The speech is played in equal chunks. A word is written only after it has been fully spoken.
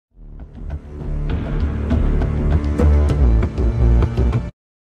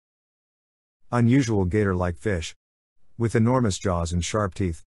Unusual gator-like fish, with enormous jaws and sharp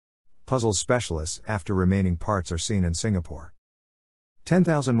teeth, puzzles specialists after remaining parts are seen in Singapore,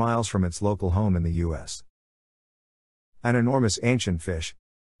 10,000 miles from its local home in the US. An enormous ancient fish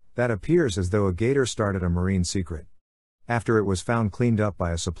that appears as though a gator started a marine secret after it was found cleaned up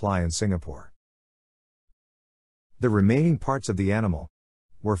by a supply in Singapore. The remaining parts of the animal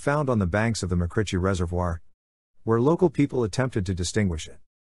were found on the banks of the MacRitchie Reservoir, where local people attempted to distinguish it.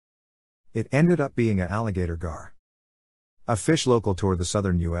 It ended up being an alligator gar, a fish local toward the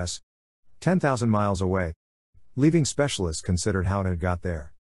southern US, 10,000 miles away, leaving specialists considered how it had got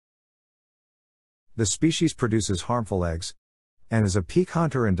there. The species produces harmful eggs, and is a peak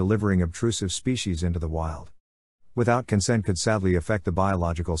hunter and delivering obtrusive species into the wild, without consent could sadly affect the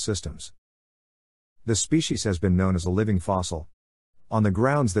biological systems. The species has been known as a living fossil, on the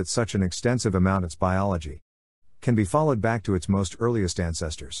grounds that such an extensive amount its biology can be followed back to its most earliest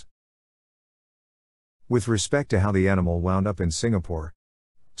ancestors. With respect to how the animal wound up in Singapore,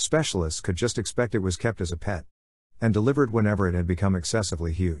 specialists could just expect it was kept as a pet, and delivered whenever it had become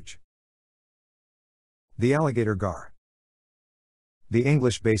excessively huge. The alligator gar. The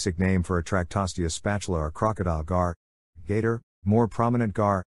English basic name for Atractosteus spatula are crocodile gar, gator, more prominent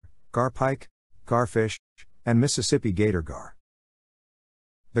gar, garpike, garfish, and Mississippi gator gar.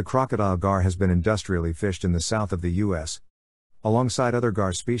 The crocodile gar has been industrially fished in the south of the U.S., alongside other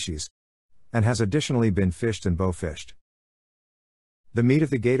gar species, and has additionally been fished and bow-fished. The meat of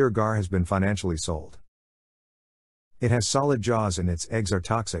the gator gar has been financially sold. It has solid jaws and its eggs are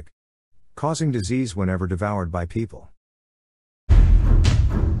toxic, causing disease whenever devoured by people.